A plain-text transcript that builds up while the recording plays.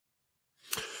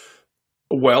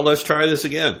Well, let's try this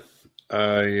again.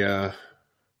 I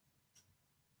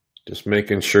just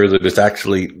making sure that it's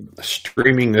actually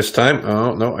streaming this time.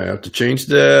 Oh, no, I have to change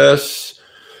this.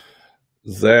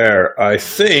 There. I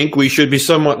think we should be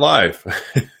somewhat live,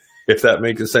 if that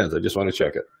makes sense. I just want to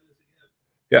check it.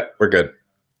 Yeah, we're good.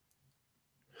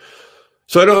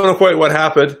 So I don't know quite what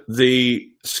happened. The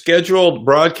scheduled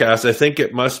broadcast, I think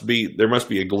there must be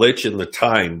a glitch in the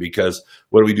time, because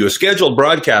when we do a scheduled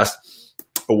broadcast,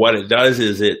 what it does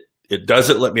is it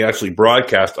doesn't let me actually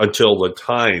broadcast until the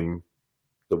time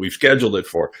that we've scheduled it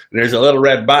for. And there's a little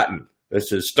red button that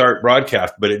says start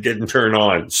broadcast, but it didn't turn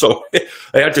on. So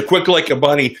I had to quick like a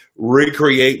bunny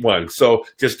recreate one. So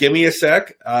just give me a sec.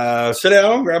 Sit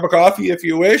down, grab a coffee if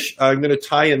you wish. I'm going to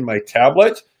tie in my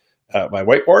tablet, my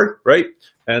whiteboard, right?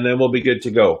 And then we'll be good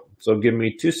to go. So give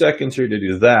me 2 seconds here to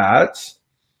do that.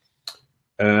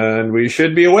 And we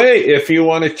should be away. If you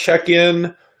want to check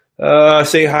in,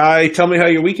 say hi, tell me how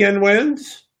your weekend went.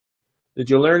 Did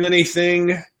you learn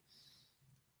anything?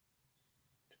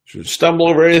 Should stumble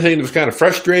over anything that was kind of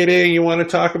frustrating you want to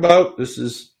talk about? This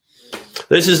is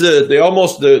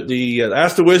the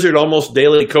Ask the Wizard almost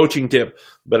daily coaching tip,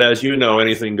 but as you know,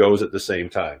 anything goes at the same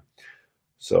time.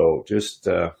 So just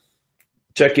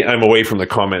check in. I'm away from the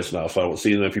comments now, so I won't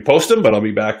see them if you post them, but I'll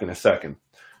be back in a second.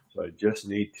 So I just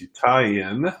need to tie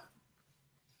in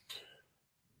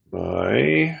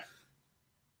my...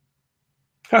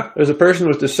 there's a person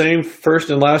with the same first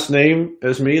and last name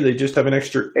as me. They just have an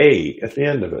extra A at the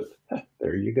end of it.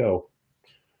 There you go.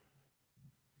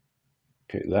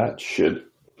 Okay, that should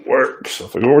work. So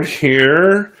if I go over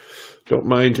here, don't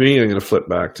mind me. I'm going to flip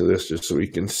back to this just so we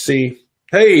can see.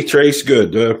 Hey, Trace,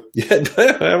 good. Yeah,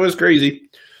 that was crazy.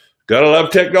 Gotta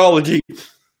love technology.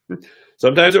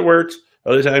 Sometimes it works.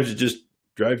 Other times it just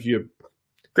drives you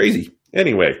crazy.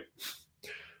 Anyway.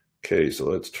 Okay, so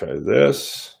let's try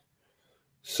this.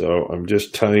 So I'm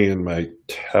just tying my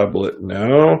tablet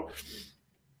now.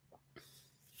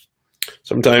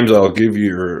 Sometimes I'll give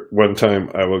you, or one time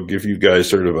I will give you guys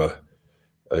sort of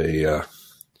a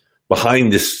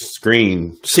behind the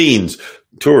screen scenes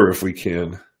tour, if we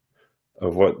can,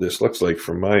 of what this looks like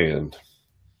from my end.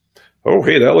 Oh,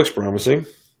 hey, that looks promising.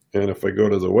 And if I go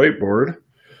to the whiteboard,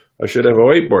 I should have a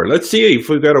whiteboard. Let's see if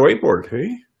we've got a whiteboard.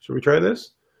 Hey, should we try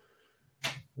this?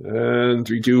 And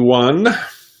 3, 2, 1.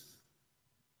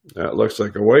 That looks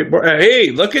like a whiteboard. Hey,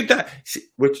 look at that.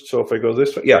 So if I go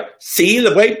this way, yeah, see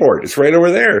the whiteboard. It's right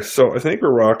over there. So I think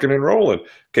we're rocking and rolling.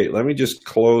 Okay, let me just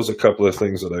close a couple of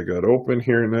things that I got open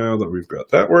here now that we've got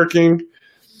that working.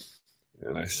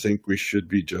 And I think we should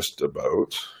be just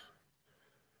about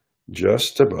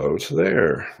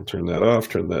there. I'll turn that off,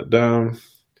 turn that down,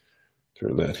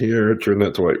 turn that here, turn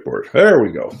that to whiteboard. There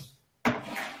we go.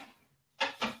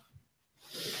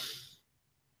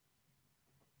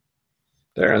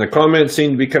 There, and the comments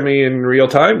seem to be coming in real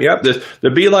time. Yep, the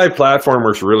BeLive platform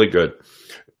works really good.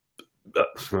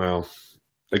 Well,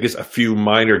 I guess a few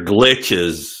minor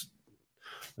glitches,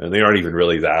 and they aren't even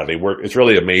really that. They work. It's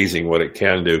really amazing what it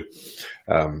can do.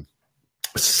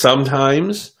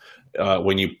 Sometimes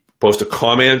when you post a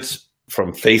comment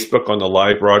from Facebook on the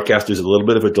live broadcast, there's a little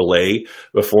bit of a delay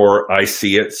before I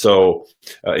see it. So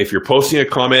if you're posting a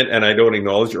comment and I don't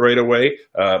acknowledge it right away,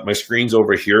 my screen's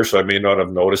over here, so I may not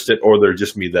have noticed it, or there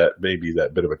just maybe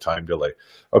that bit of a time delay.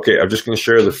 Okay, I'm just going to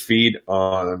share the feed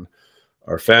on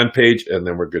our fan page, and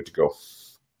then we're good to go.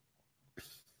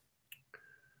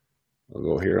 I'll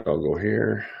go here. I'll go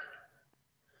here.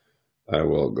 I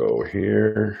will go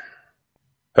here.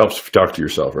 Helps if you talk to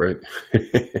yourself, right?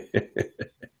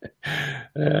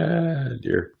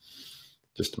 Dear.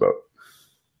 Just about.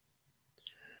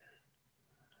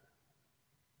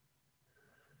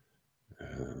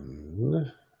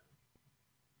 And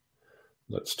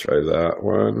let's try that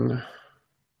one.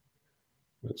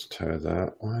 Let's try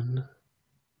that one.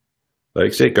 Like I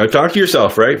say, go talk to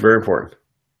yourself, right? Very important.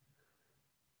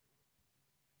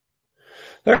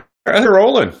 They're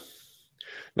rolling.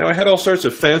 Now, I had all sorts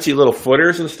of fancy little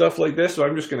footers and stuff like this, so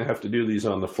I'm just going to have to do these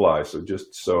on the fly. So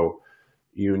just so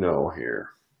you know here.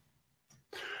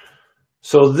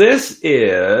 So this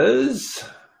is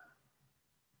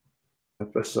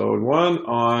episode 1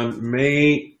 on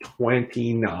May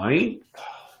 29th.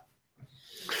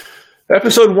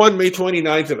 Episode 1, May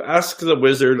 29th of Ask the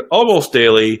Wizard, almost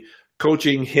daily,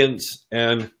 coaching hints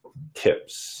and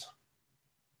tips.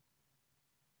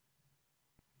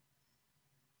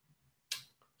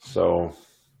 So,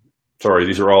 sorry,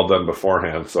 these are all done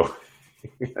beforehand. So,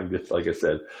 I'm just, like I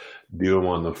said,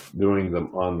 doing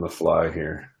them on the fly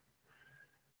here.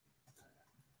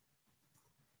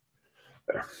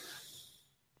 There.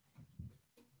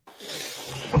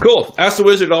 Cool. Ask the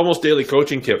Wizard almost daily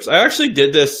coaching tips. I actually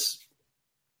did this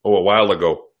a while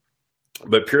ago,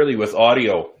 but purely with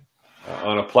audio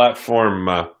on a platform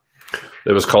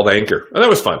that was called Anchor, and that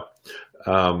was fun.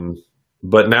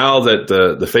 But now that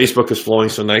the Facebook is flowing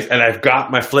so nice, and I've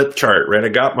got my flip chart, right? I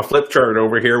got my flip chart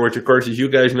over here, which of course, as you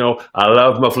guys know, I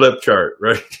love my flip chart,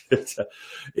 right?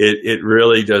 It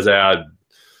really does add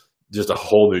just a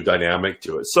whole new dynamic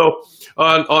to it. So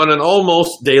on an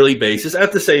almost daily basis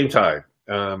at the same time,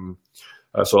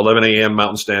 so 11 a.m.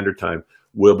 Mountain Standard Time,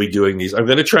 we'll be doing these. I'm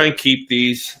going to try and keep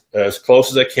these as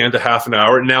close as I can to half an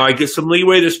hour. Now I get some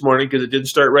leeway this morning because it didn't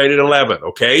start right at 11.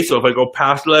 Okay, so if I go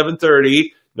past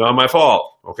 11:30, not my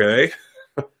fault. Okay,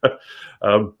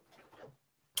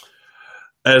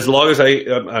 as long as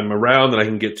I'm around and I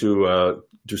can get to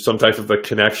some type of a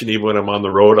connection, even when I'm on the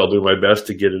road, I'll do my best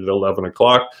to get it at 11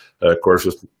 o'clock. Of course,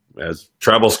 as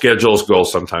travel schedules go,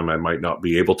 sometime I might not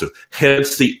be able to.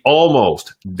 Hence the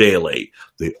almost daily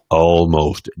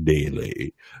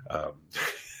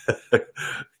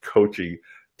coaching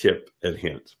tip and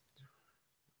hint.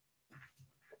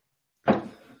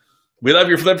 We love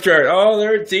your flip chart. Oh,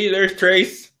 there's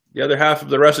Trace, the other half of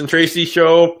the Russ and Tracy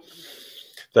show.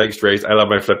 Thanks, Trace. I love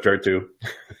my flip chart too.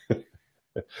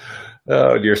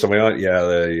 Oh dear, somebody on? Yeah,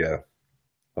 the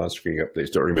on-screen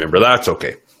updates don't remember. That's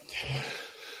okay.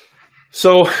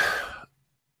 So,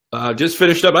 just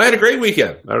finished up. I had a great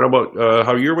weekend. I don't know about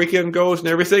how your weekend goes and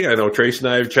everything. I know Trace and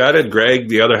I have chatted. Greg,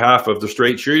 the other half of the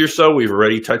Straight Shooter Show, we've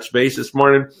already touched base this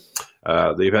morning.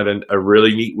 They've had a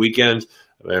really neat weekend.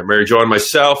 Mary Jo and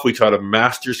myself, we taught a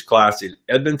master's class in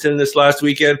Edmonton this last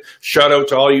weekend. Shout out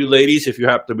to all you ladies if you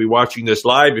happen to be watching this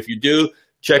live. If you do,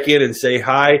 check in and say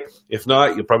hi. If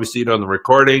not, you'll probably see it on the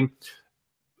recording.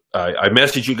 I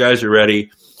messaged you guys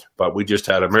already, but we just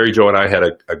had Mary Jo and I had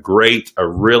a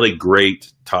really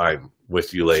great time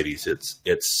with you ladies. It's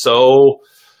so,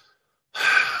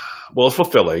 well,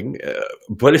 fulfilling,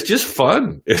 but it's just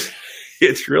fun.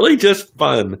 It's really just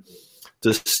fun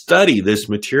to study this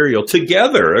material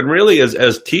together. And really,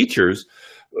 as teachers,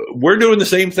 we're doing the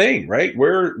same thing, right?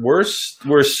 We're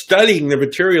studying the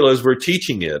material as we're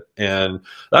teaching it, and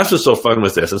that's what's so fun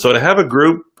with this. And so to have a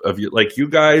group of you, like you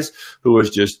guys, who was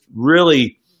just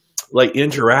really like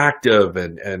interactive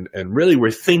and really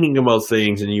were thinking about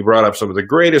things, and you brought up some of the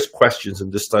greatest questions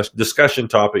and discussion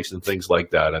topics and things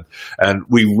like that, and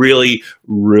we really,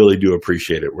 really do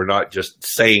appreciate it. We're not just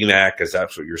saying that because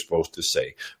that's what you're supposed to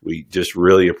say. We just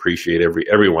really appreciate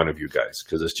every one of you guys,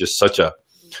 because it's just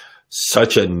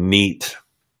such a neat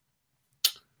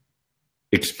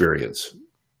experience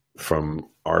from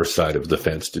our side of the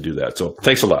fence to do that. So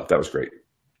thanks a lot. That was great.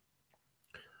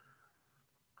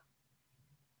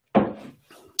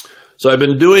 So I've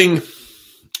been doing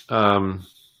a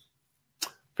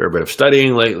fair bit of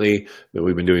studying lately.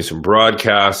 We've been doing some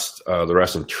broadcasts. The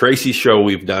Russ and Tracy show,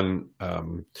 we've done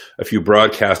a few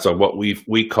broadcasts on what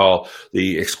we call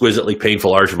the exquisitely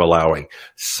painful art of allowing.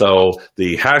 So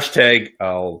the hashtag,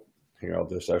 I'll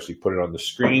just actually put it on the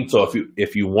screen. So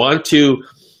if you want to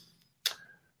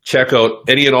check out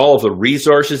any and all of the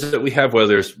resources that we have,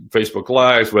 whether it's Facebook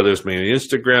Lives, whether it's maybe an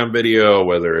Instagram video,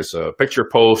 whether it's a picture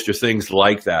post or things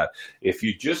like that. If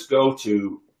you just go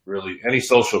to really any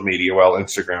social media, well,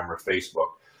 Instagram or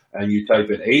Facebook, and you type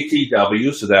in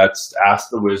ATW, so that's Ask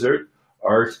the Wizard,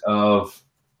 Art of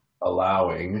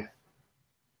Allowing.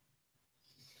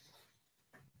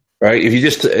 Right? If you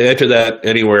just enter that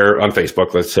anywhere on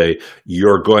Facebook, let's say,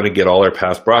 you're going to get all our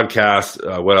past broadcasts.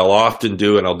 What I'll often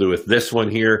do, and I'll do with this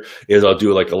one here, is I'll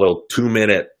do like a little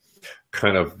 2-minute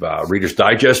kind of Reader's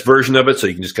Digest version of it, so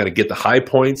you can just kind of get the high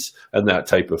points and that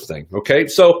type of thing. Okay,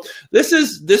 so this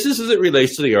is as it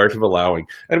relates to the art of allowing,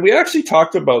 and we actually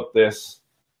talked about this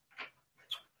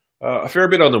a fair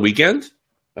bit on the weekend.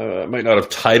 I might not have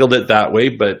titled it that way,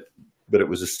 but it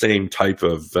was the same type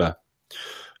of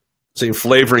same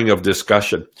flavoring of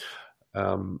discussion.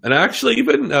 And actually,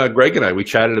 even Greg and I, we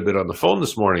chatted a bit on the phone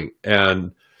this morning,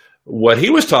 and what he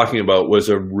was talking about was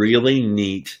a really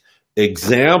neat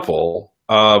example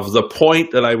of the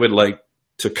point that I would like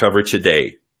to cover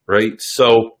today, right?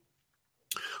 So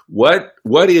what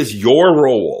is your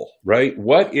role, right?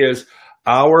 What is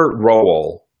our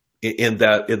role in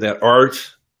that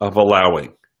art of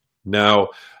allowing? Now,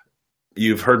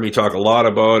 you've heard me talk a lot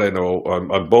about, I know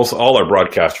on all our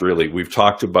broadcasts, really, we've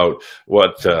talked about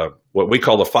what we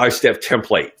call the 5-step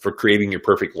template for creating your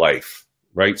perfect life,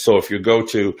 right? So if you go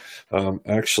to,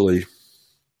 actually,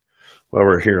 while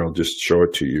we're here, I'll just show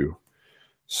it to you.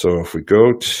 So if we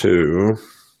go to,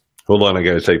 hold on, I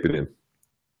got to type it in.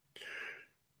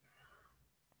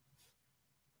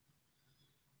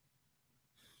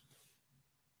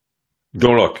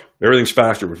 Don't look. Everything's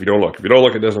faster if you don't look. If you don't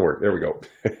look, it doesn't work. There we go.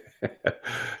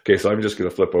 Okay, so I'm just going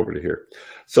to flip over to here.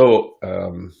 So,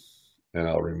 and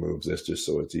I'll remove this just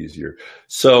so it's easier.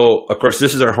 So, of course,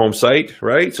 this is our home site,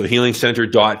 right? So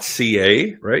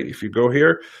healingcenter.ca, right? If you go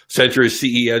here, center is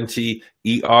CENTER.ca,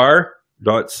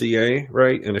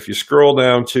 right? And if you scroll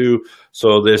down to,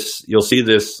 so this, you'll see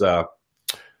this, well,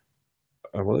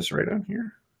 it's right on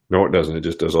here. No, it doesn't. It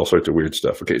just does all sorts of weird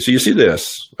stuff. Okay, so you see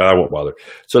this. I won't bother.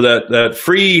 So that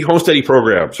free home study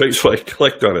program. So I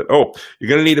clicked on it. Oh, you're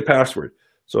going to need a password.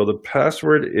 So the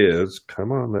password is,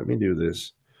 come on, let me do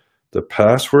this. The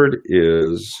password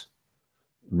is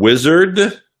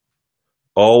wizard,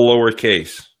 all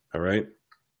lowercase. All right.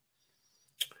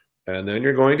 And then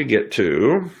you're going to get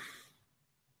to,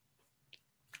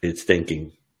 it's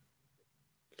thinking.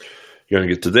 You're going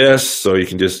to get to this. So you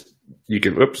can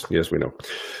oops, yes, we know.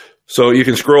 So you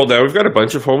can scroll down. We've got a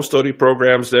bunch of home study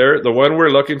programs there. The one we're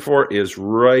looking for is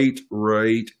right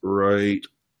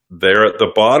there at the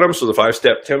bottom. So the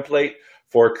 5-step template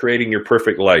for creating your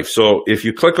perfect life. So if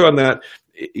you click on that,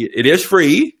 it is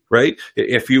free, right?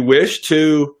 If you wish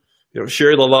to,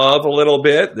 share the love a little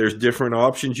bit, there's different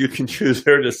options you can choose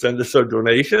there to send us a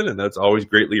donation, and that's always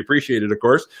greatly appreciated, of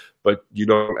course, but you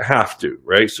don't have to,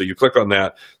 right? So you click on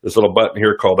that, this little button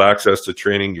here called Access to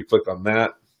Training, you click on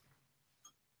that.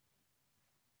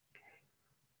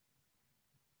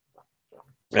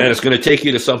 And it's going to take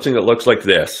you to something that looks like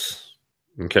this,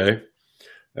 okay?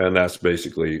 And that's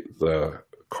basically the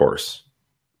course.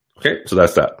 Okay, so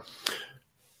that's that.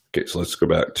 Okay, so let's go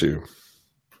back to,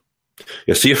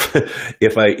 yeah, see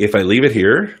if I leave it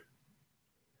here,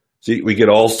 see, we get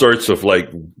all sorts of like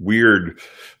weird,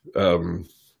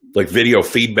 like video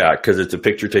feedback because it's a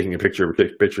picture taking a picture,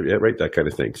 yeah, right, that kind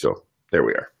of thing. So there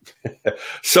we are.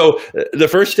 So the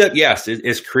first step, yes,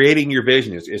 is creating your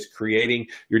vision, is creating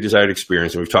your desired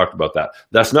experience. And we've talked about that.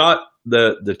 That's not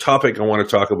the topic I want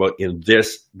to talk about in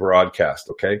this broadcast,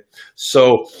 okay?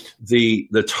 So the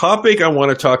topic I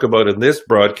want to talk about in this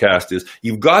broadcast is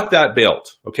you've got that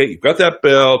built, okay? You've got that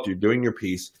built, you're doing your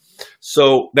piece.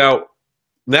 So now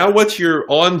what's your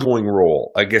ongoing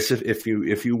role, I guess, if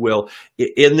you will,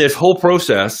 in this whole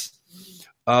process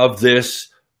of this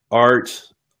art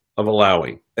of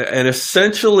allowing? And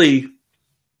essentially,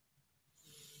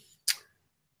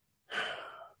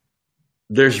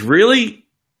 there's really,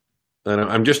 and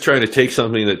I'm just trying to take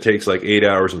something that takes like 8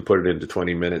 hours and put it into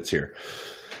 20 minutes here.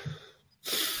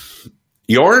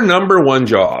 Your number one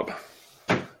job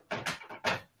on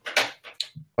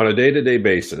a day-to-day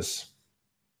basis.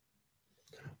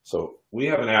 So we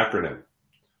have an acronym,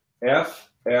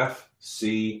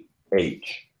 FFCH.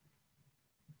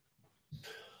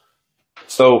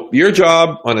 So your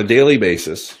job on a daily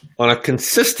basis, on a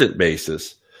consistent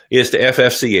basis, is to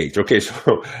FFCH. Okay,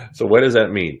 so what does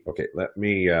that mean? Okay, let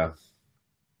me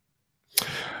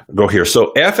go here.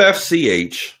 So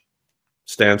FFCH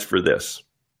stands for this.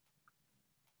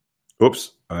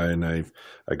 Oops, and I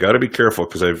got to be careful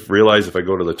because I've realized if I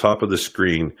go to the top of the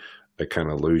screen, I kind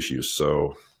of lose you.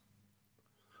 So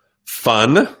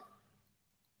fun.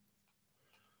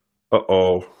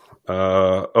 Uh-oh.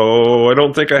 I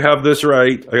don't think I have this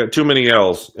right. I got too many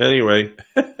L's. Anyway,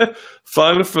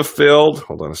 fun, fulfilled.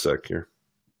 Hold on a sec here.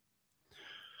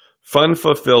 Fun,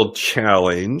 fulfilled,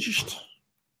 challenged.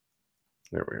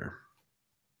 There we are.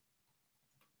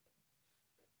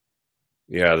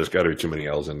 Yeah, there's got to be too many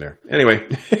L's in there. Anyway,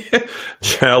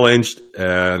 challenged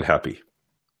and happy.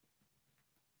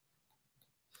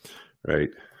 Right.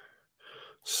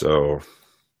 So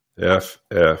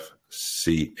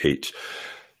FFCH.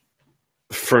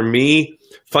 For me,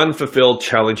 fun, fulfilled,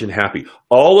 challenge, and happy.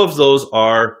 All of those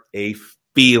are a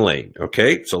feeling,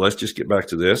 okay? So let's just get back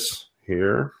to this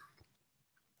here.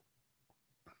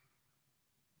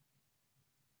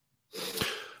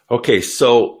 Okay,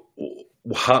 so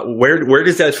where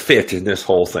does that fit in this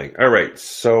whole thing? All right,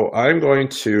 so I'm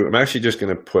actually just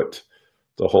going to put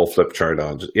the whole flip chart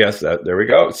on. Yes, there we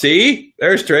go. See?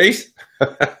 There's Trace.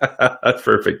 That's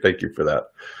perfect. Thank you for that.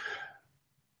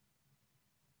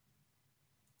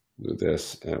 Do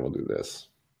this, and we'll do this.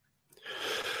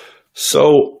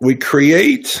 So we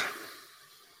create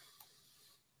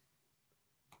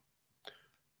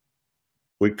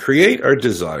our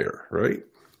desire, right?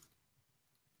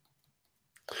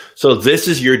 So this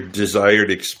is your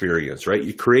desired experience, right?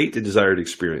 You create the desired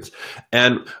experience.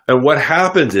 And what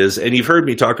happens is, and you've heard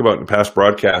me talk about in past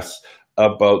broadcasts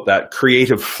about that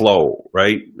creative flow,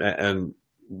 right? And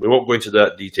we won't go into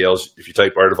that details. If you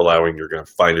type Art of Allowing, you're going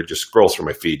to find it. Just scroll through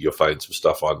my feed. You'll find some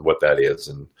stuff on what that is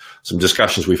and some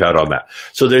discussions we've had on that.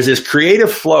 So there's this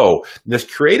creative flow. And this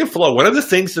creative flow, one of the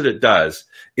things that it does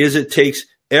is it takes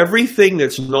everything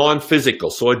that's non-physical.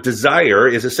 So a desire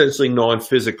is essentially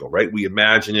non-physical, right? We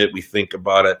imagine it, we think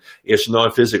about it. It's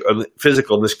non-physical.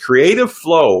 Physical. And this creative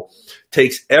flow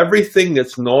takes everything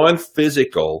that's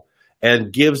non-physical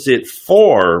and gives it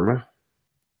form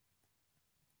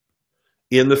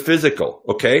in the physical,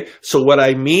 okay? So what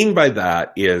I mean by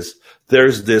that is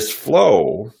there's this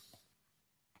flow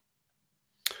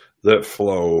that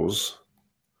flows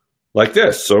like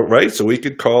this. So, right? So we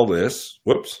could call this,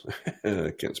 whoops,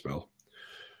 I can't spell.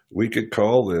 We could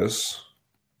call this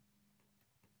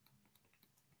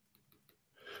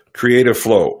creative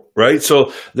flow, right?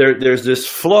 So there's this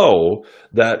flow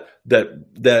that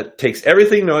takes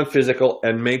everything non-physical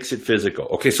and makes it physical.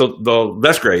 Okay, so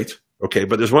that's great. Okay,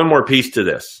 but there's one more piece to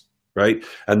this, right?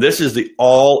 And this is the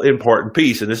all-important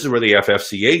piece, and this is where the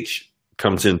FFCH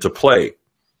comes into play.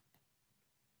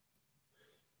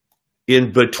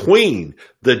 In between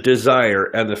the desire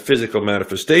and the physical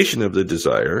manifestation of the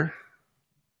desire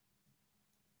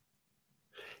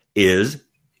is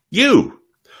you,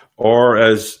 or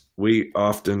as we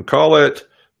often call it,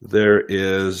 there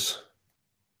is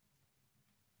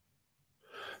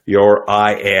your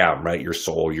I am, right? Your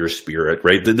soul, your spirit,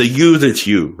 right? The you that's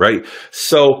you, right?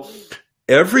 So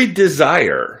every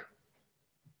desire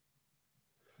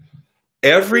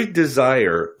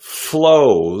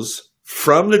flows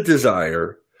from the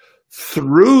desire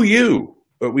through you.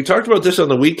 We talked about this on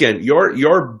the weekend.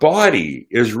 Your body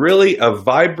is really a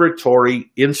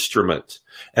vibratory instrument.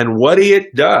 And what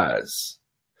it does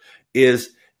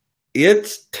is it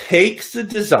takes the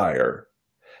desire.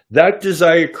 That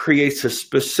desire creates a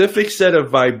specific set of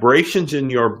vibrations in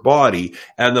your body,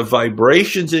 and the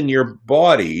vibrations in your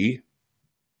body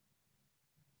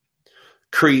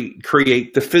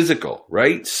create the physical,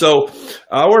 right? So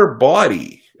our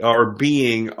body, our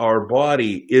being, our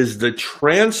body is the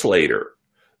translator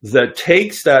that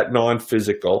takes that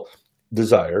non-physical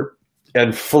desire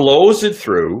and flows it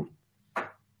through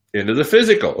into the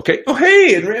physical. Okay. Oh,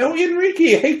 hey,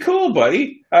 Enrique. Hey, cool,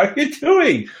 buddy. How you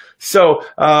doing? So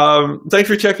thanks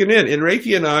for checking in.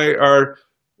 Enrique and I are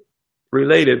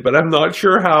related, but I'm not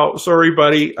sure how. Sorry,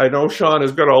 buddy. I know Sean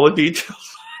has got all the details.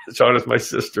 Sean is my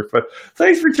sister, but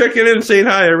thanks for checking in and saying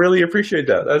hi. I really appreciate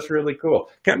that. That's really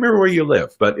cool. Can't remember where you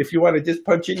live, but if you want to just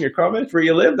punch in your comments where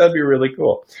you live, that'd be really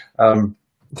cool.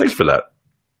 Thanks for that.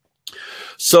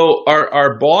 So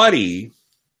our body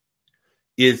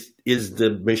is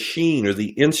the machine or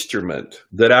the instrument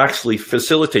that actually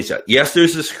facilitates that. Yes,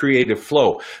 there's this creative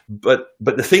flow, but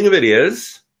the thing of it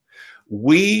is,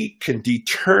 we can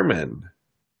determine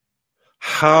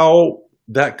how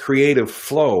that creative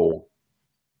flow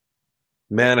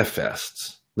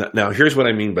manifests. Now, here's what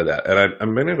I mean by that, and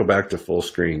I'm going to go back to full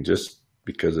screen just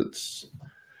because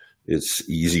it's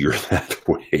easier that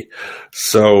way.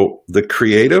 So the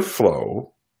creative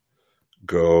flow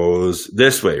goes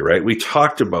this way, right? We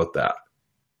talked about that.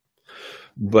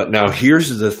 But now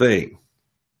here's the thing,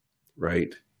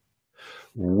 right?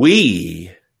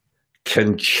 We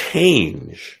can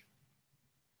change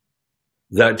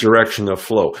that direction of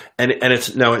flow. And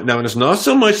it's now it's not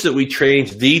so much that we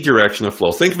change the direction of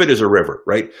flow. Think of it as a river,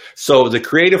 right? So the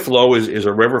creative flow is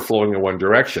a river flowing in one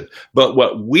direction. But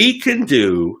what we can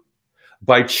do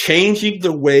by changing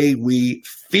the way we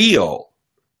feel,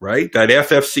 right? That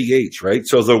FFCH, right?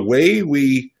 So the way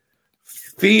we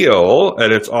feel,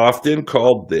 and it's often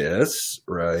called this,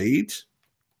 right?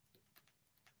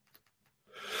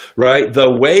 Right?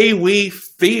 The way we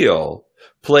feel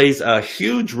plays a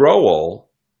huge role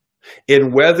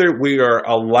in whether we are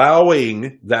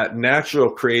allowing that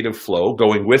natural creative flow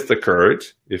going with the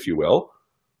current, if you will,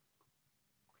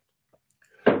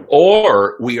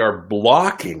 or we are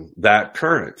blocking that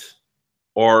current,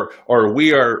 or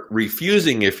we are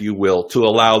refusing, if you will, to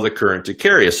allow the current to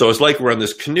carry us. So it's like we're on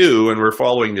this canoe and we're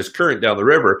following this current down the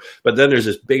river, but then there's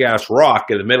this big ass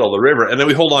rock in the middle of the river, and then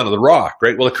we hold on to the rock,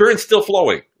 right? Well, the current's still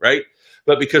flowing, right?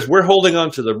 But because we're holding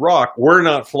on to the rock, we're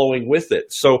not flowing with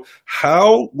it. So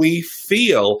how we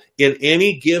feel in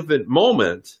any given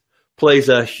moment plays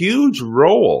a huge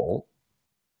role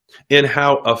in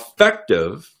how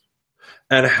effective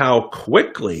and how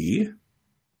quickly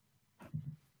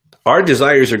our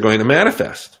desires are going to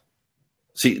manifest.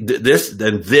 See, this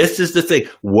is the thing.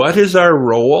 What is our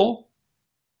role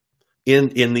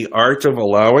in the art of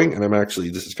allowing? And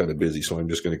this is kind of busy, so I'm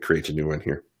just going to create a new one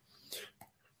here.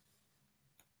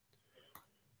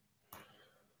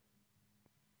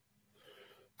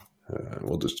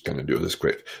 We'll just kind of do this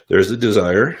quick. There's the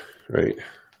desire, right?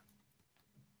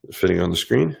 Fitting on the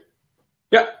screen.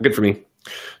 Yeah, good for me.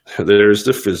 There's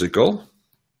the physical,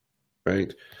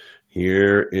 right?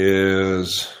 Here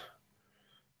is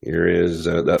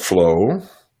that flow,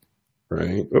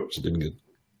 right? Oops, didn't get.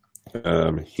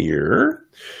 Here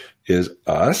is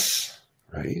us,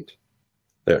 right?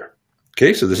 There.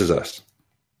 Okay, so this is us.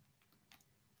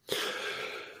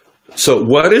 So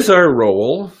what is our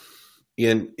role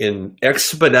in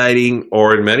expediting,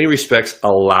 or in many respects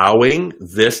allowing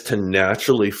this to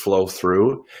naturally flow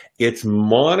through? It's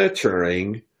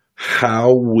monitoring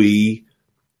how we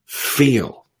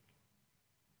feel.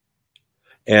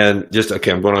 And just,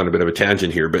 okay, I'm going on a bit of a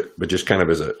tangent here, but just kind of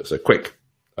as a quick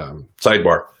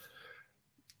sidebar.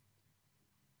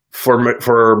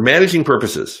 For managing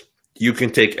purposes, you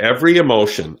can take every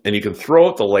emotion and you can throw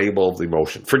out the label of the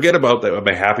emotion. Forget about that. Am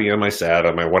I happy? Am I sad?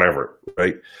 Am I whatever?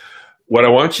 Right? What I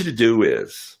want you to do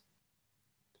is,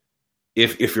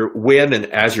 if you're when and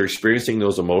as you're experiencing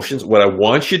those emotions, what I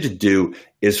want you to do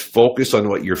is focus on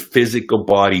what your physical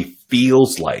body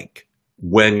feels like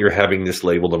when you're having this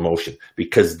labeled emotion,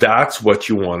 because that's what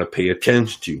you want to pay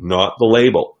attention to, not the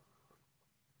label.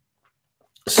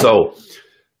 So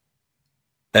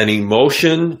an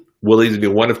emotion will either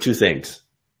do one of two things.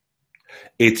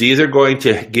 It's either going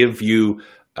to give you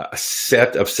a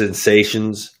set of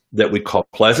sensations that we call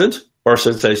pleasant, or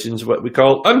sensations what we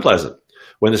call unpleasant.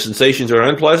 When the sensations are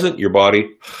unpleasant, your body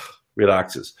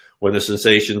relaxes. When the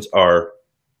sensations are,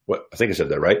 what I think I said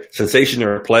that right, sensations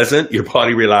are pleasant, your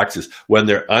body relaxes. When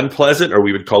they're unpleasant, or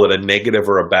we would call it a negative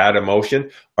or a bad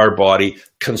emotion, our body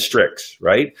constricts,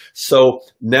 right? So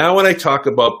now when I talk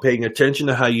about paying attention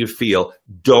to how you feel,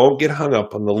 don't get hung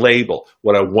up on the label.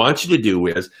 What I want you to do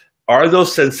is, are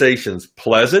those sensations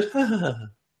pleasant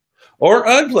or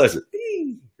unpleasant,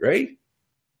 right?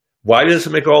 Why does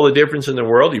it make all the difference in the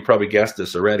world? You probably guessed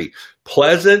this already.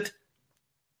 Pleasant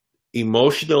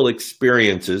emotional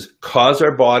experiences cause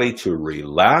our body to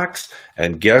relax.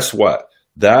 And guess what?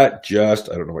 That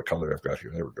just, I don't know what color I've got here.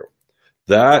 There we go.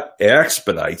 That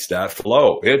expedites that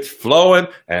flow. It's flowing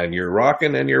and you're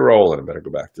rocking and you're rolling. I better go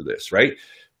back to this, right?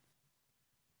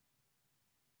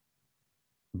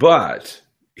 But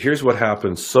here's what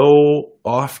happens so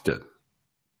often.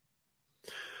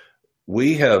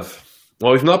 We've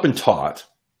not been taught.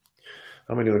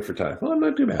 How am I doing for time? Well, I'm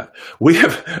not too bad. We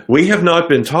have not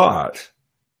been taught,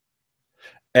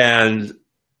 and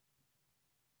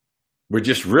we're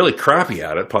just really crappy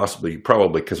at it, probably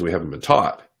because we haven't been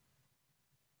taught,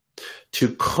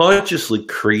 to consciously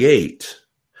create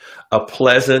a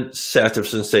pleasant set of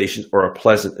sensations or a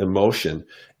pleasant emotion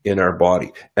in our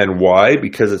body. And why?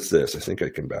 Because it's this. I think I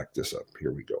can back this up.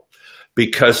 Here we go.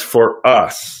 Because for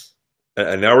us,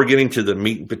 and now we're getting to the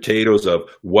meat and potatoes of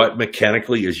what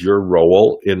mechanically is your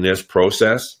role in this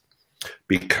process.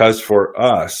 Because for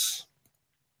us,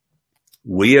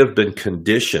 we have been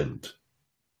conditioned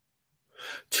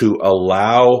to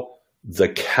allow the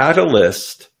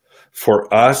catalyst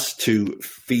for us to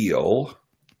feel,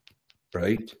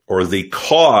 right? Or the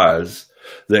cause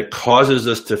that causes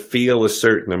us to feel a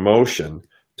certain emotion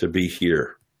to be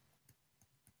here.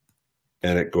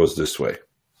 And it goes this way.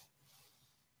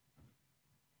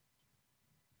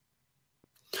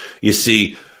 You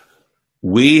see,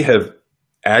 we have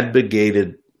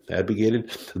advocated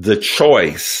the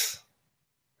choice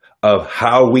of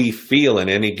how we feel in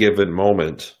any given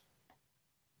moment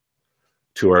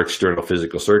to our external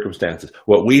physical circumstances.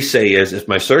 What we say is, if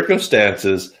my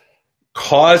circumstances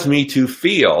cause me to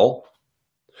feel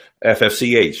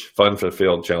FFCH, fun,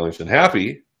 fulfilled, challenged, and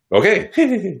happy,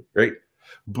 okay, right?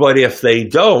 But if they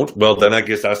don't, well, then I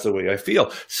guess that's the way I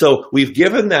feel. So we've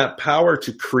given that power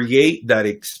to create that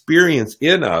experience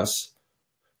in us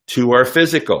to our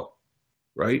physical,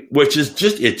 right? Which is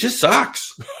it just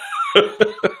sucks.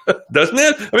 Doesn't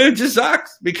it? I mean, it just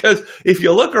sucks, because if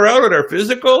you look around at our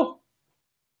physical,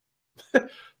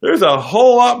 there's a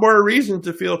whole lot more reason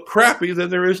to feel crappy than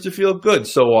there is to feel good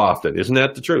so often. Isn't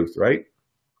that the truth, right?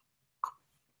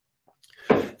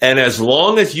 And as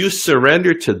long as you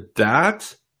surrender to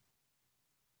that,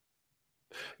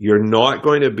 you're not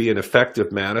going to be an effective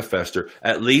manifester,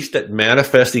 at least at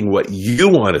manifesting what you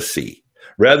want to see,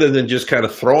 rather than just kind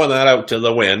of throwing that out to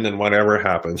the wind and whatever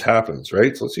happens, happens,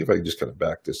 right? So let's see if I can just kind of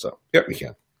back this up. Yep, we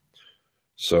can.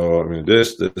 So, I mean,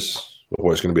 this, oh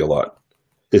boy, it's going to be a lot.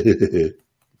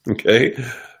 Okay.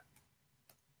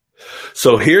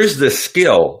 So here's the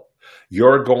skill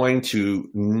you're going to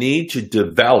need to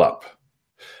develop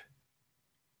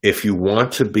if you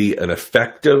want to be an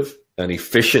effective and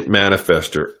efficient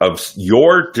manifester of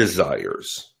your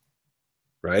desires,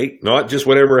 right? Not just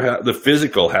whatever the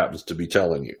physical happens to be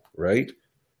telling you, right?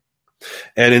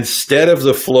 And instead of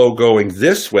the flow going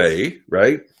this way,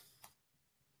 right?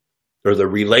 Or the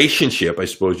relationship, I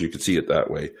suppose you could see it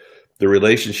that way. The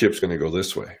relationship's going to go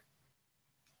this way.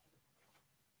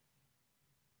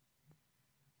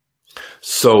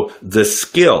 So the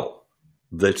skill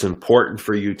that's important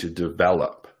for you to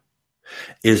develop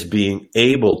is being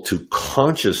able to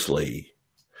consciously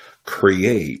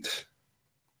create,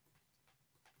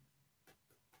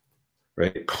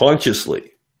 right?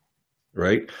 Consciously,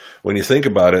 right? When you think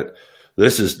about it,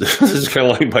 this is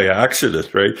kind of like by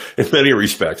accident, right? In many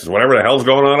respects, whatever the hell's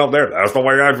going on up there, that's the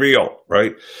way I feel,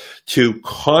 right? To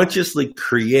consciously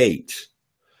create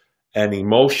an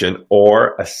emotion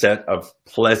or a set of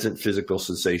pleasant physical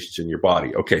sensations in your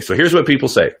body. Okay, so here's what people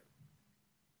say.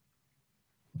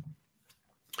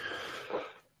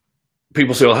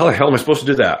 People say, well, how the hell am I supposed to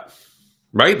do that?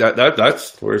 Right?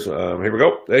 That's where's here we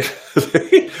go.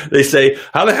 They say,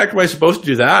 how the heck am I supposed to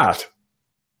do that?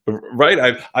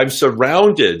 Right? I'm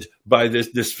surrounded by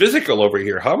this physical over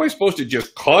here. How am I supposed to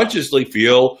just consciously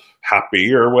feel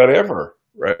happy or whatever?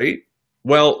 Right?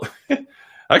 Well,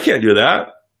 I can't do that.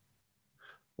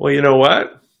 Well, you know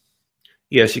what?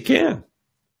 Yes, you can.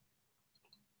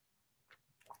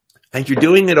 And you're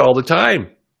doing it all the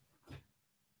time.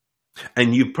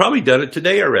 And you've probably done it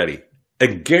today already.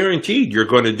 And guaranteed you're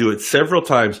going to do it several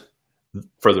times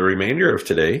for the remainder of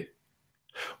today.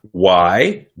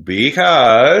 Why?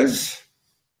 Because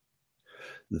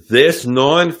this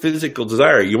non-physical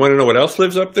desire, you want to know what else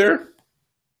lives up there?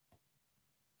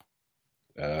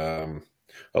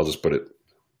 I'll just put it,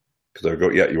 because I'll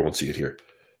go, yeah, you won't see it here.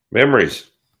 Memories.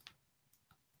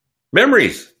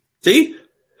 Memories. See?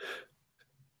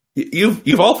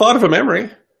 You've all thought of a memory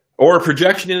or a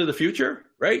projection into the future,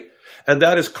 right? And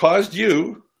that has caused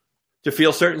you to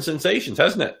feel certain sensations,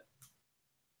 hasn't it?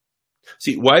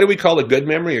 See, why do we call a good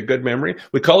memory a good memory?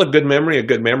 We call a good memory a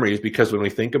good memory is because when we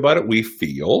think about it, we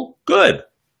feel good,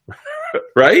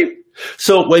 right?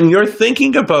 So when you're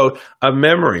thinking about a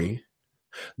memory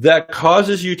that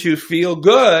causes you to feel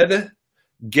good,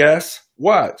 guess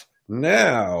what?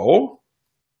 Now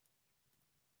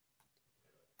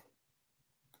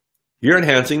you're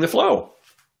enhancing the flow.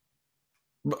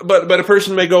 But a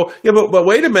person may go, yeah, but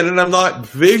wait a minute, I'm not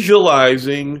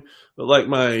visualizing like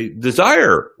my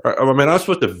desire. Am I not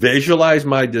supposed to visualize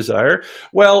my desire?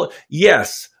 Well,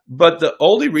 yes, but the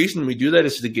only reason we do that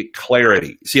is to get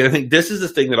clarity. See, I think this is the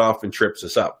thing that often trips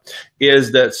us up,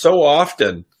 is that so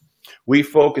often we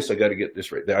focus, I got to get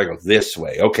this right. There I go, this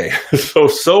way. Okay,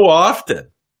 so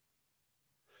often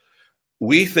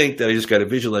we think that I just got to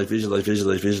visualize. And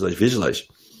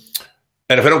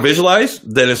if I don't visualize,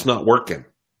 then it's not working.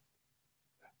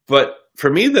 But for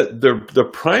me, the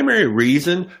primary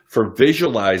reason for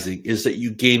visualizing is that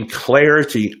you gain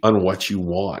clarity on what you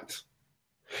want.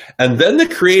 And then the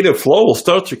creative flow will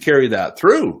start to carry that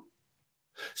through.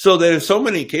 So that in so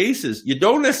many cases, you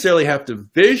don't necessarily have to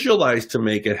visualize to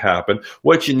make it happen.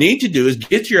 What you need to do is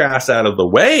get your ass out of the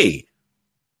way.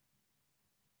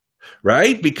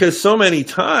 Right? Because so many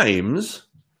times,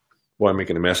 well, I'm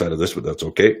making a mess out of this, but that's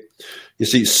okay. You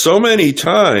see, so many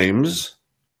times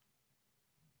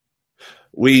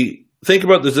we think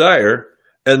about desire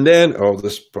and then, oh,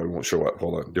 this probably won't show up.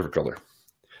 Hold on, different color.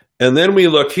 And then we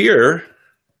look here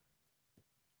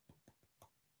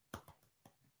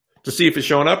to see if it's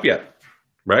showing up yet,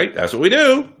 right? That's what we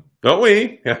do, don't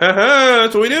we?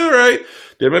 That's what we do, right?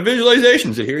 Did my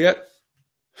visualizations? Is it here yet?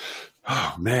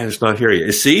 Oh, man, it's not here yet.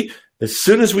 You see, as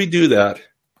soon as we do that,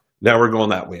 now we're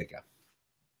going that way again.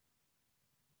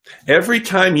 Every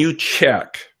time you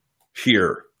check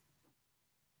here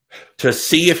to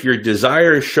see if your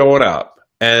desire is showing up,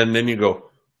 and then you go,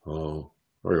 oh,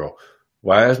 there we go.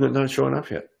 Why isn't it not showing up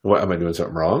yet? What, am I doing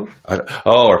something wrong?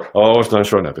 It's not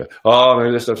showing up yet. Oh,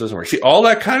 maybe this stuff doesn't work. See, all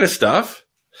that kind of stuff,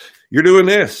 you're doing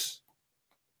this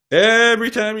every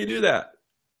time you do that.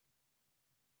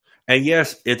 And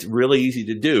yes, it's really easy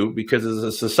to do because as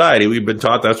a society, we've been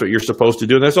taught that's what you're supposed to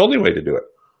do, and that's the only way to do it.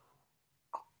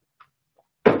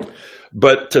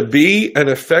 But to be an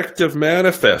effective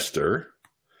manifester,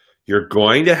 you're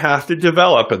going to have to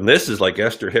develop, and this is like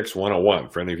Esther Hicks 101,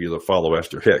 for any of you that follow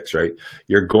Esther Hicks, right?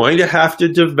 You're going to have to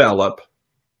develop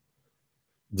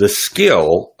the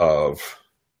skill of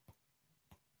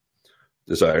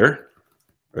desire,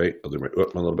 right? I'm a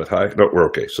little bit high. No, we're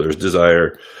okay. So there's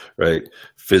desire, right?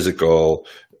 Physical,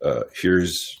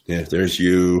 there's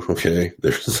you, okay?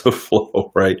 There's the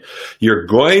flow, right? You're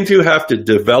going to have to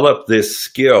develop this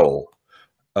skill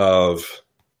of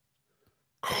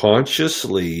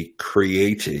consciously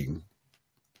creating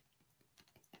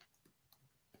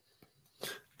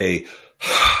a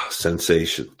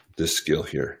sensation, this skill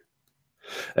here.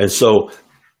 And so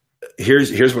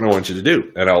here's what I want you to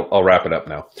do, and I'll wrap it up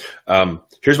now.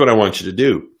 Here's what I want you to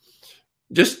do.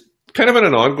 Just kind of on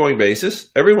an ongoing basis,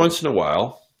 every once in a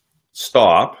while,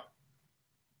 stop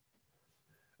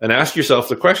and ask yourself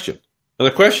the question.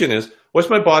 And the question is,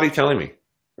 what's my body telling me?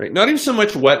 Right? Not even so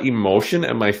much what emotion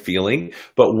am I feeling,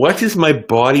 but what is my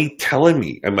body telling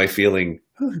me? Am I feeling,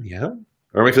 oh, yeah?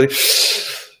 Or am I feeling,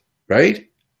 right?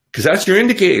 Because that's your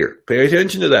indicator. Pay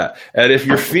attention to that. And if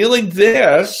you're feeling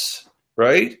this,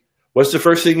 right, what's the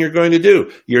first thing you're going to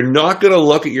do? You're not going to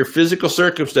look at your physical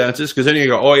circumstances, because then you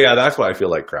go, oh, yeah, that's why I feel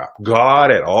like crap.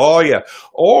 Got it. Oh, yeah.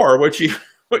 Or what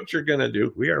you're going to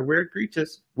do, we are weird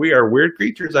creatures. We are weird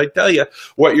creatures, I tell you.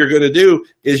 What you're going to do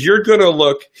is you're going to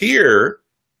look here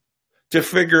to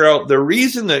figure out the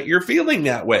reason that you're feeling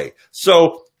that way.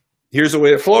 So here's the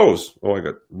way it flows. Oh, I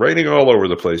got writing all over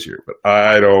the place here, but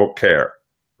I don't care,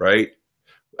 right?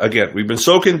 Again, we've been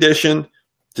so conditioned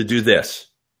to do this,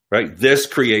 right? This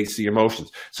creates the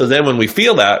emotions. So then when we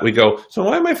feel that, we go, so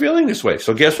why am I feeling this way?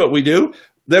 So guess what we do?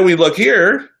 Then we look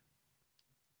here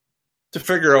to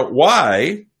figure out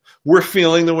why we're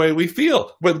feeling the way we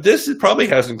feel. But this probably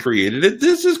hasn't created it.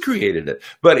 This has created it.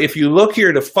 But if you look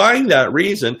here to find that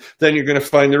reason, then you're going to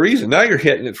find the reason. Now you're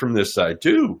hitting it from this side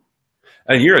too.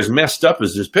 And you're as messed up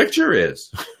as this picture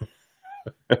is.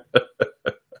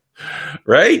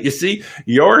 Right? You see,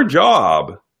 your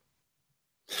job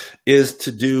is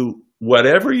to do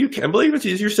whatever you can. I believe it's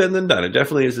easier said than done. It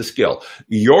definitely is a skill.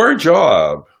 Your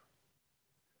job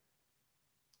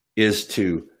is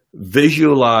to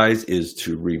visualize, is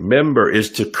to remember, is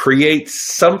to create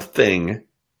something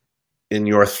in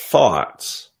your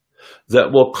thoughts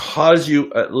that will cause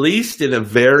you, at least in a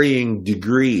varying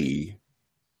degree,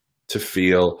 to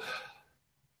feel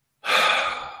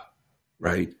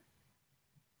right.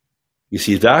 You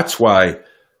see, that's why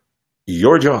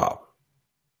your job,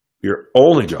 your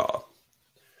only job,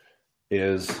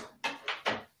 your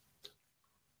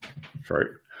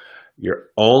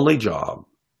only job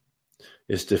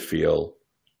is to feel,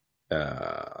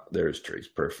 there's Trace,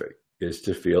 perfect, is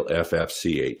to feel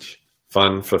FFCH,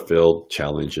 fun, fulfilled,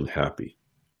 challenged, and happy.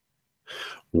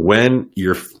 When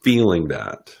you're feeling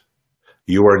that,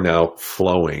 you are now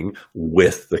flowing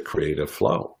with the creative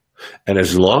flow. And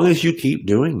as long as you keep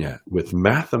doing that with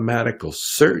mathematical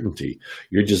certainty,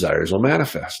 your desires will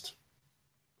manifest.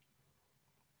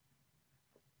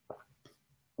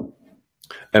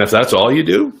 And if that's all you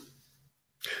do,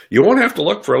 you won't have to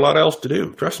look for a lot else to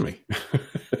do. Trust me.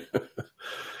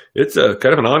 It's a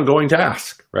kind of an ongoing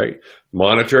task, right?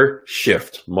 Monitor,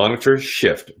 shift, monitor,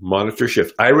 shift, monitor,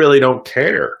 shift. I really don't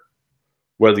care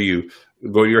whether you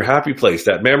go to your happy place,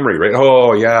 that memory, right?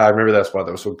 Oh, yeah, I remember that spot.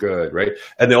 That was so good, right?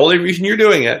 And the only reason you're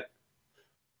doing it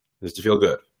is to feel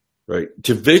good, right?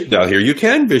 Now here, you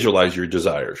can visualize your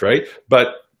desires, right? But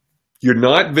you're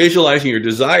not visualizing your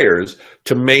desires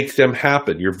to make them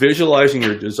happen. You're visualizing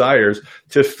your desires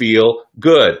to feel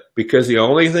good, because the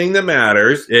only thing that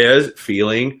matters is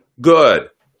feeling good,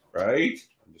 right?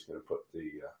 I'm just going to put the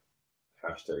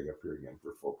hashtag up here again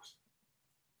for folks.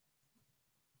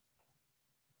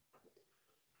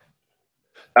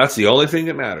 That's the only thing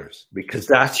that matters, because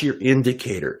that's your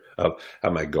indicator of,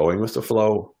 am I going with the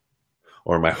flow,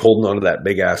 or am I holding on to that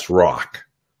big ass rock?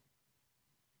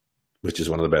 Which is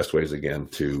one of the best ways, again,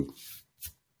 to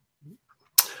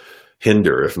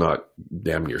hinder, if not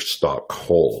damn near stop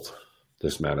cold,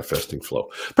 this manifesting flow.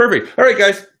 Perfect. All right,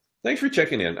 guys. Thanks for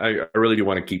checking in. I really do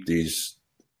want to keep these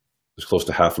as close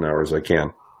to half an hour as I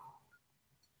can.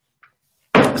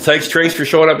 Thanks, Trace, for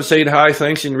showing up and saying hi.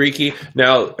 Thanks, Enrique.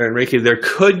 Now, Enrique, there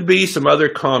could be some other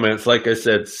comments. Like I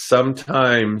said,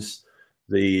 sometimes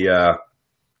the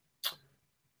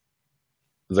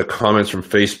comments from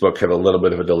Facebook have a little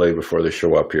bit of a delay before they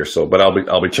show up here. So, but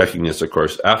I'll be checking this, of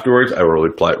course, afterwards. I will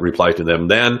reply to them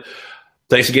then.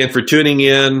 Thanks again for tuning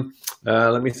in.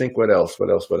 Let me think. What else?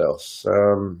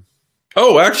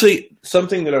 Oh, actually,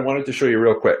 something that I wanted to show you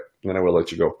real quick, and then I will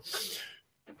let you go.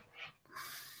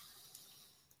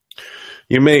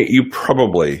 You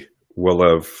probably will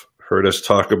have heard us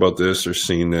talk about this or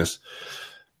seen this.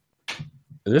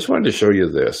 I just wanted to show you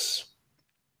this.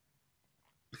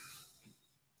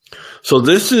 So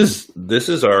this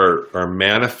is our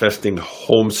manifesting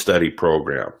home study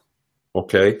program,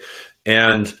 okay?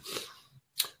 And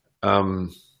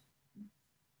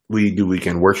we do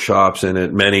weekend workshops in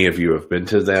it. Many of you have been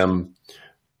to them.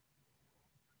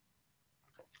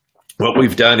 What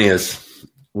we've done is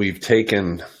we've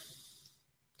taken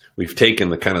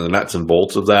the kind of the nuts and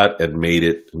bolts of that and made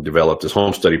it and developed this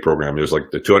home study program. There's like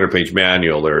the 200-page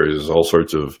manual. There's all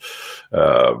sorts of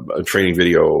training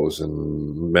videos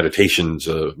and meditations,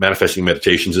 manifesting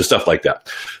meditations and stuff like that.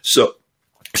 So,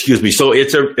 excuse me. So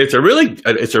it's a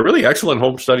really excellent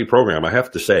home study program, I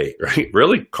have to say, right?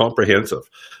 Really comprehensive.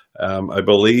 I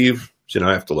believe,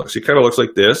 I have to look. So it kind of looks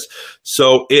like this.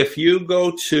 So if you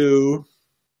go to,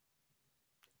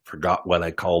 Forgot what I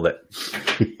called it.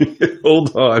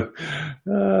 Hold on.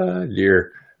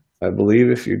 Dear. I believe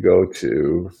if you go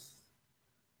to,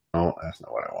 oh, that's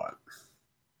not what I want.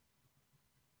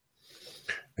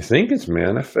 I think it's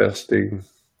manifesting.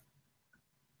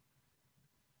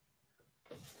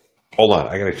 Hold on,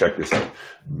 I gotta check this out.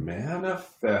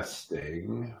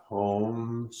 Manifesting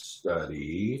home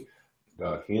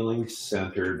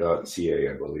study.healingcenter.ca,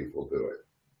 I believe will do it.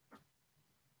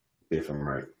 See if I'm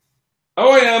right.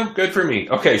 Oh, I am. Good for me.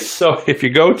 Okay, so if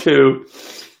you go to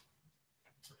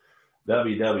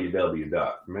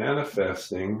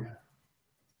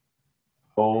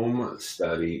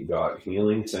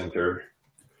www.manifestinghomesteady.healingcenter.ca.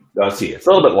 It's a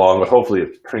little bit long, but hopefully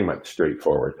it's pretty much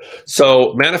straightforward.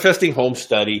 So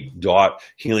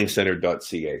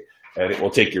manifestinghomestudy.healingcenter.ca, and it will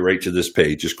take you right to this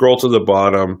page. You scroll to the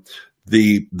bottom.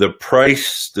 The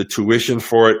price, the tuition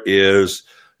for it is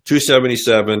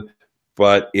 $277.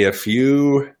 But if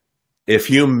you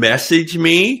message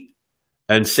me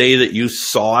and say that you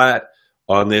saw it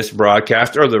on this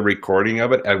broadcast or the recording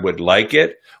of it and would like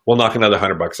it, we'll knock another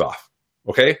 $100 off.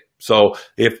 Okay? So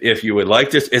if you would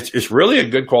like this, it's really a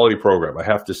good quality program, I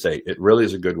have to say. It really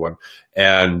is a good one.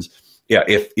 And yeah,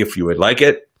 if you would like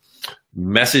it,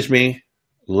 message me,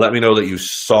 let me know that you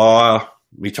saw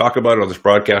me talk about it on this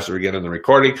broadcast or again in the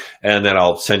recording, and then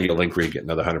I'll send you a link where you get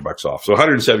another $100 off. So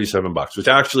 $177, which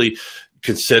actually,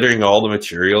 considering all the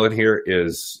material in here,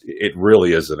 it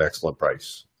really is an excellent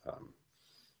price.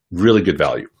 Really good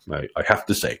value, I have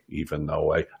to say, even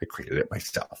though I created it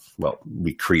myself. Well,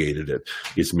 we created it.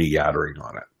 It's me yattering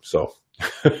on it. So,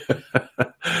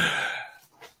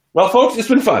 well, folks, it's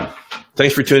been fun.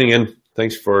 Thanks for tuning in.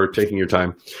 Thanks for taking your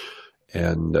time.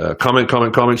 And comment,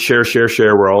 share.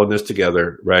 We're all in this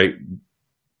together, right?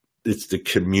 It's the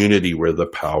community where the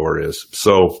power is.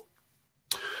 So,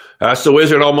 Ask the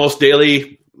Wizard, almost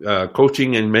daily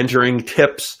coaching and mentoring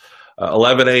tips,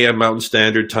 11 a.m. Mountain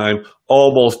Standard Time,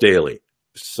 almost daily.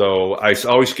 So I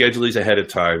always schedule these ahead of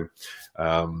time.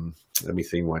 Let me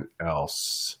think what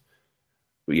else.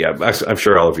 But yeah, I'm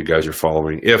sure all of you guys are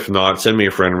following. If not, send me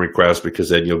a friend request, because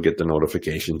then you'll get the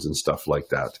notifications and stuff like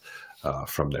that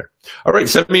from there. All right,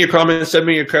 send me your comments, send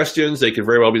me your questions. They could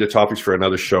very well be the topics for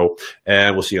another show,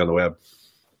 and we'll see you on the web.